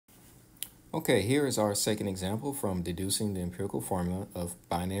Okay, here is our second example from deducing the empirical formula of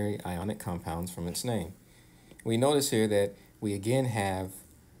binary ionic compounds from its name. We notice here that we again have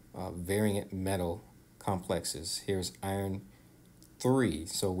variant metal complexes. Here's iron 3,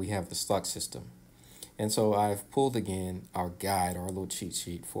 so we have the Stock system. And so I've pulled again our guide, our little cheat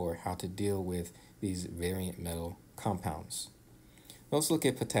sheet for how to deal with these variant metal compounds. Let's look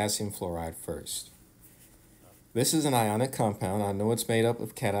at potassium fluoride first. This is an ionic compound. I know it's made up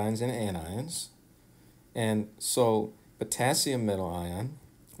of cations and anions. And so potassium metal ion,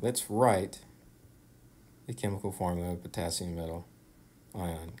 let's write the chemical formula of potassium metal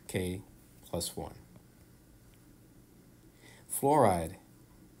ion, K plus 1. Fluoride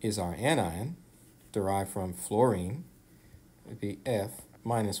is our anion, derived from fluorine, it'd be F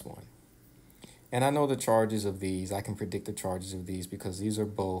minus 1. And I know the charges of these, I can predict the charges of these because these are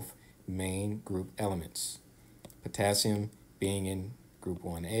both main group elements. Potassium being in group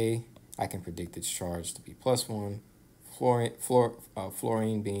 1A, I can predict its charge to be plus 1.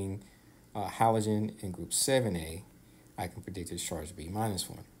 Fluorine being halogen in group 7A, I can predict its charge to be minus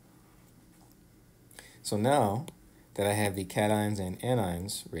 1. So now that I have the cations and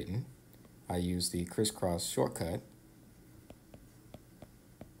anions written, I use the crisscross shortcut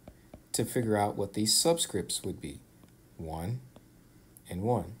to figure out what these subscripts would be, 1 and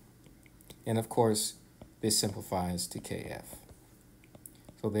 1. And of course, this simplifies to Kf.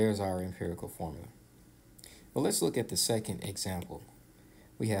 So there's our empirical formula. Well, let's look at the second example.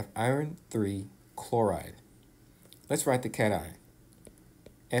 We have iron 3 chloride. Let's write the cation.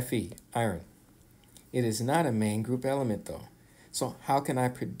 Fe, iron. It is not a main group element though. So how can I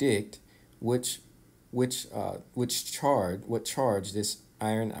predict what charge this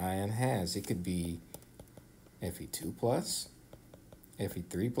iron ion has? It could be Fe2 plus,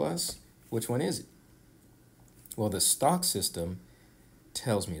 Fe3 plus. Which one is it? Well, the Stock system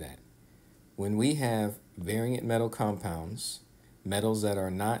tells me that. When we have variant metal compounds, metals that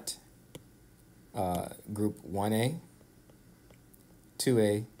are not group 1A,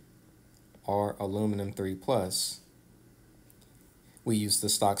 2A, or aluminum 3 plus, we use the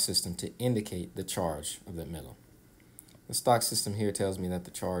Stock system to indicate the charge of that metal. The Stock system here tells me that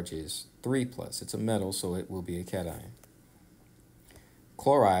the charge is 3 plus. It's a metal, so it will be a cation.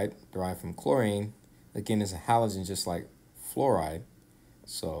 Chloride, derived from chlorine, again is a halogen just like fluoride,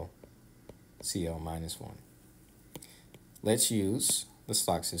 so Cl minus 1. Let's use the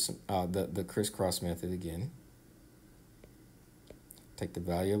Stock system, the crisscross method again. Take the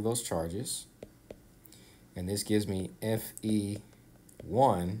value of those charges, and this gives me Fe1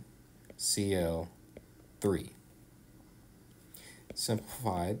 Cl3.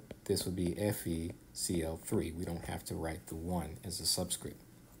 Simplified, this would be FeCl3. We don't have to write the 1 as a subscript.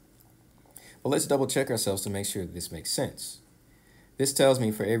 Well, let's double check ourselves to make sure that this makes sense. This tells me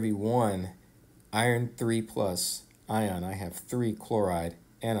for every 1 iron 3 plus ion, I have 3 chloride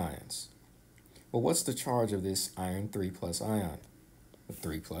anions. Well, what's the charge of this iron 3 plus ion?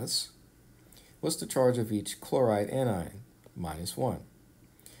 3 plus. What's the charge of each chloride anion? Minus 1.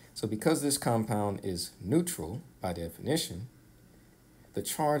 So because this compound is neutral by definition, the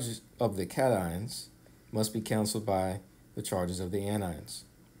charges of the cations must be canceled by the charges of the anions.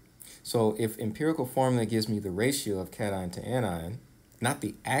 So if empirical formula gives me the ratio of cation to anion, not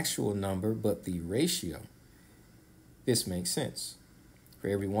the actual number, but the ratio, this makes sense. For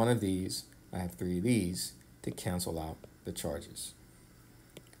every one of these, I have 3 of these to cancel out the charges.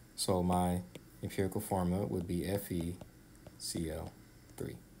 So my empirical formula would be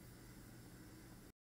FeCl3.